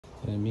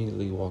And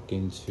immediately walk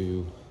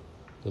into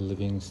the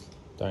living,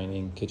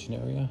 dining, kitchen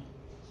area.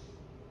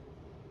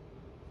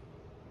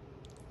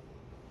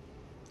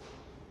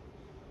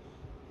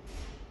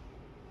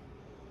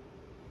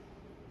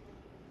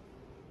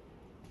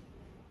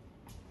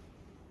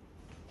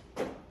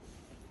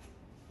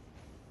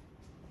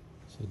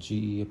 So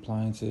GE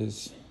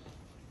appliances.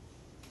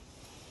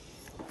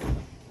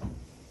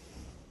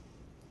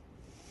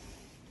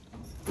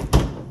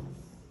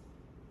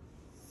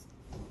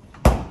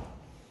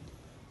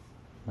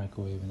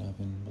 Microwave and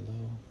oven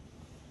below.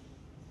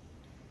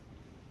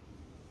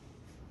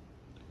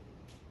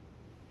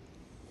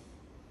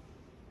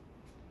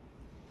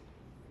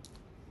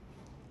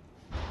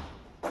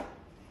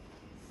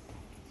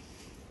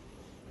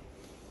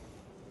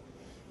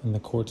 And the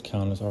quartz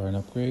counters are an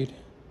upgrade.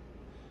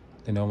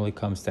 They normally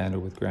come standard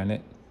with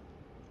granite.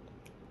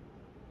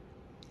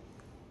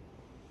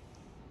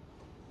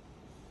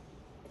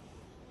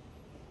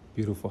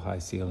 Beautiful high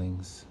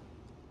ceilings.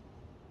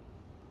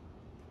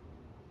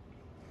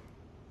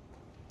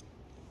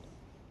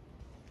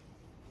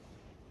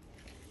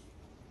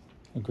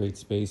 A great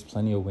space,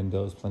 plenty of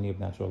windows, plenty of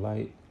natural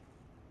light.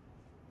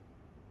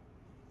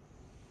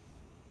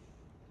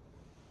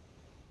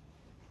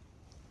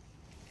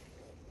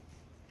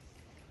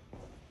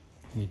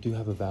 And you do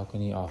have a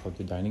balcony off of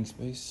the dining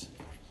space.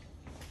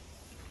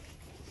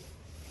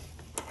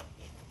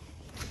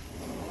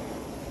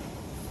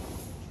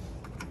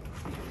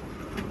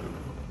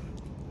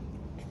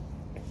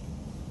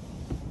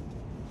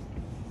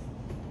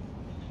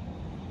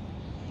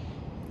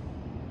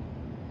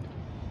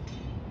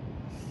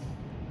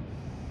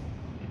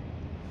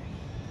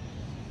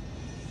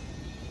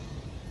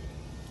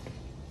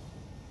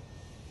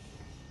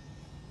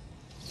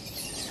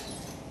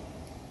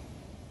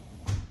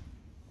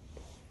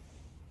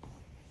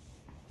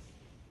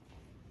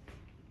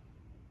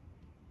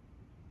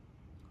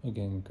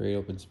 Again, great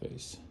open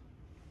space.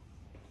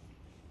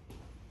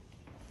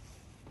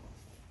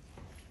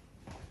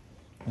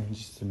 And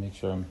just to make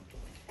sure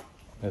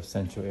I have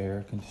central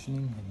air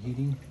conditioning and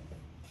heating.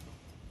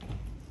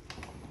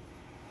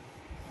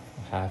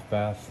 A half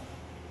bath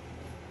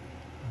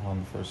on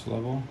the first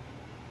level.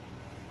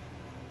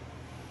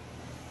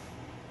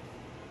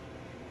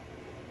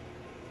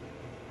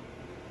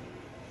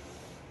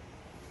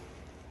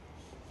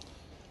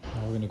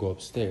 Now we're gonna go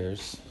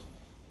upstairs.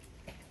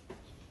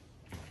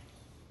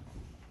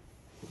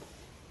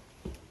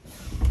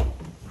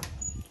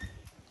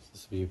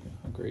 This will be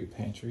a great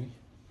pantry.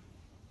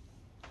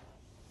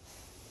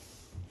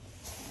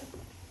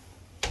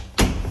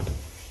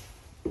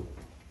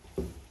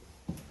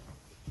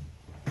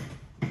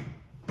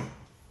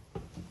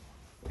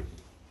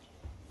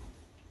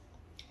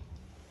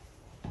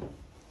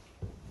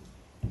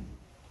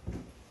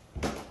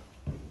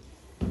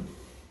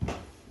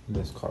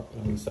 This carpet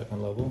on the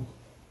second level.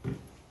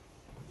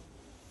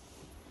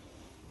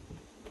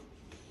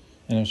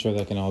 And I'm sure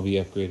that can all be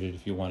upgraded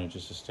if you wanted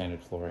just a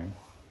standard flooring.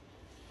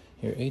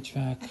 Here,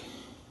 HVAC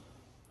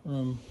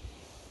room.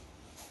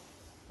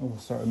 And we'll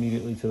start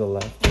immediately to the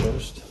left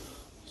first.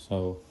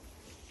 So,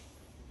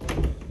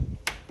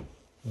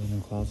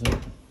 linen closet.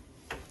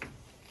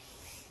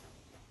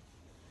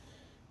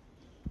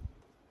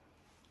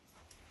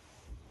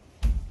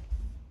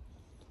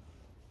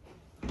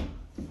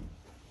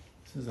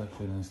 This is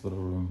actually a nice little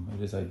room.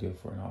 It is ideal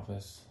for an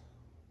office.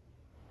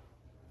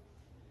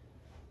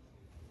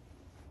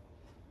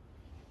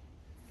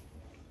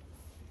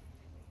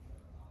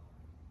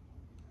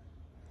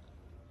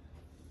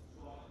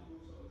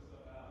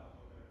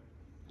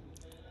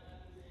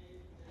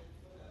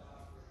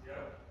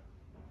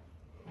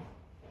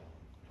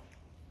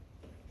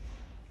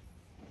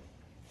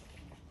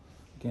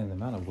 Again, the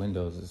amount of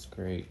windows is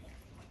great.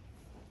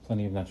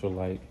 Plenty of natural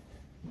light.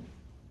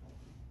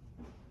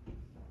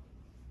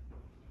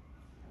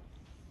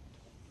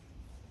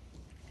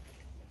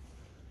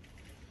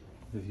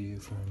 The view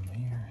from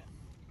here.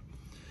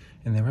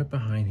 And then right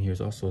behind here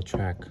is also a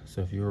track.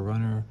 So if you're a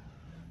runner,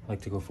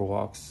 like to go for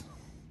walks,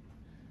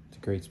 it's a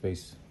great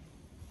space.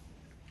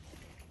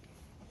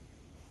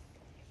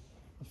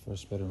 The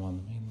first bedroom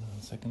on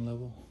the second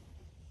level.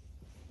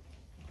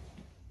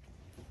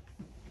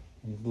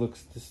 And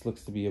this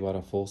looks to be about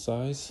a full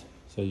size,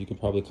 so you can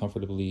probably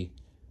comfortably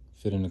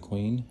fit in a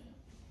queen.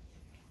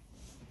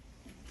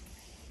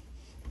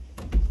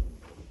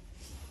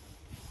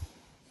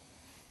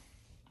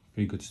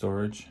 Pretty good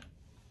storage.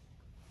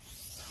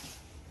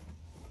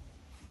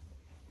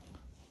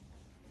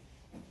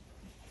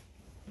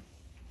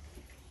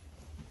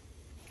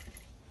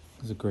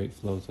 There's a great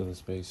flow to the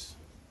space.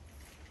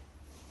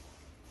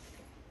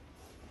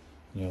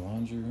 Your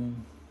laundry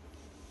room.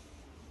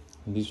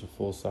 And these are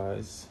full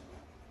size.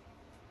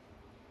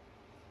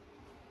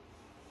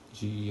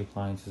 GE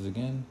appliances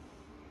again.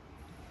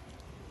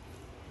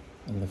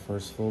 And the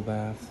first full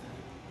bath.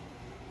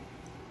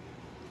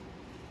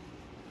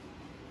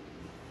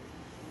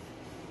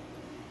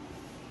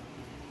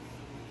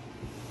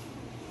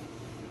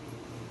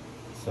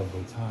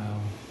 Subway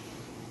tile.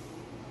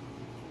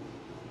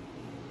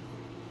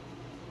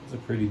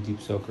 It's a pretty deep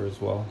soaker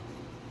as well.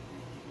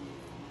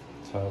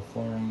 Tile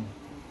flooring.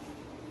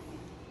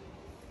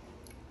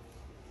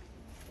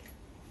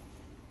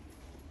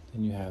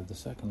 Then you have the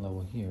second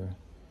level here.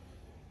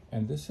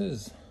 And this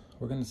is,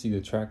 we're gonna see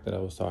the track that I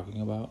was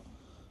talking about.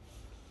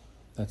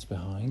 That's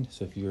behind.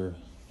 So if you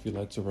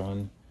like to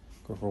run,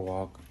 go for a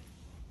walk,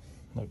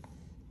 look,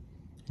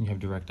 and you have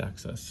direct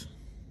access,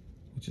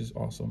 which is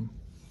awesome.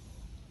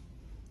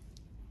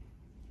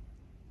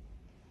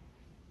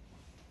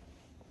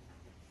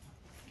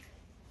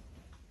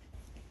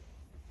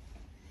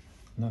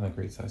 Another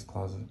great size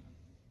closet.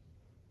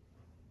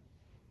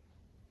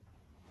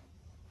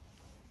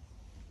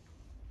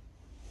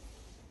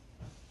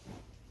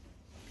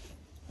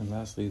 And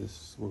lastly,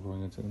 we're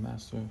going into the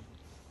master.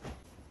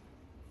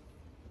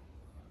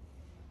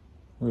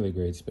 Really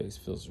great space,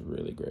 feels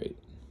really great.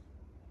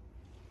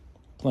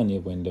 Plenty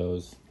of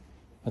windows.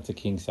 That's a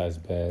king size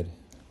bed.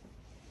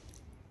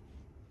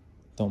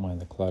 Don't mind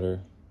the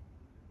clutter,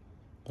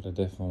 but I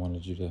definitely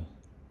want you to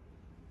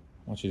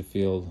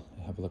feel,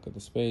 have a look at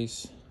the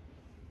space.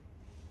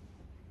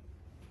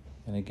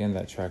 And again,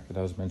 that track that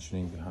I was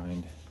mentioning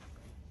behind,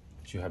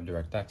 which you have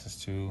direct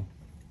access to.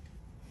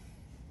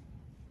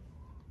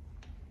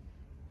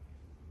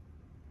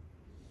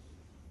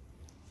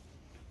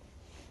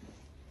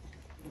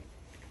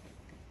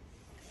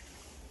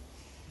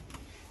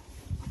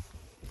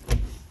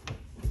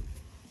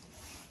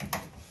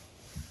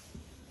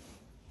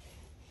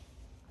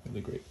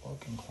 Really great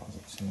walk-in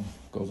closet too.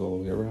 Goes all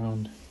the way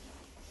around.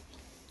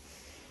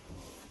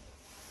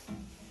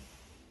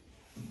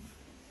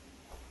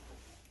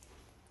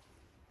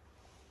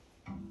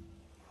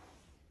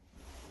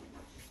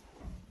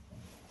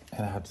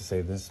 And I have to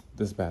say, this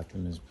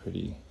bathroom is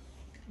pretty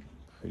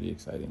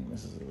exciting.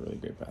 This is a really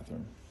great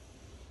bathroom.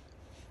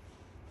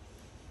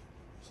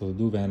 So the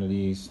dual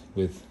vanities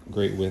with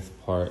great width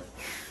apart,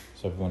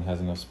 so everyone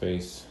has enough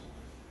space.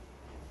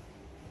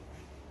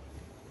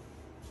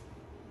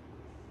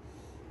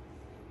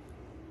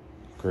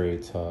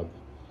 Great tub.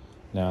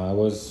 Now I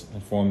was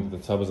informed that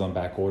the tub is on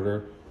back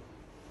order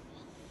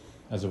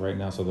as of right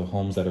now, so the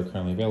homes that are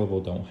currently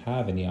available don't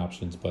have any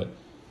options, but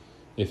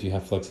if you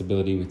have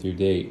flexibility with your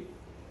date,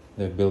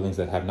 the buildings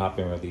that have not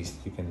been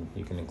released, you can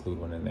include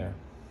one in there.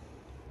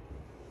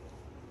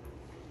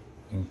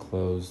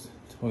 Enclosed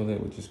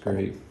toilet, which is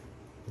great,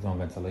 with no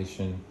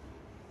ventilation.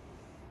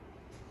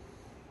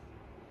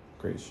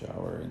 Great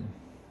shower and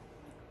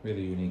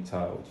really unique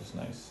tile, which is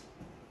nice.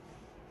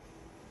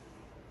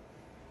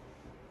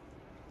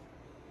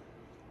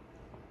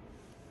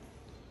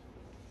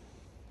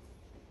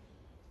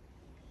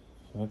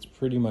 So that's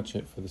pretty much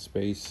it for the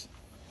space.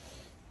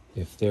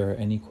 If there are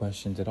any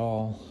questions at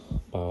all,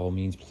 by all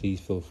means,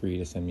 please feel free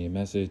to send me a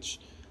message,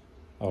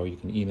 or you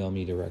can email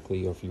me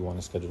directly, or if you want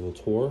to schedule a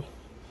tour,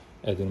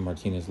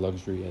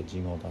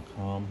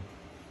 edwinmartinezluxury@gmail.com,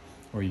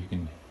 or you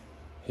can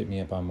hit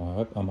me up on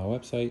my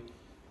website,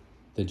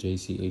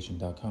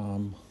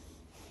 thejcagent.com.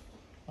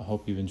 I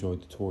hope you've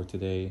enjoyed the tour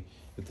today.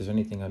 If there's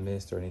anything I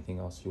missed or anything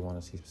else you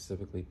want to see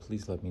specifically,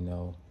 please let me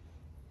know.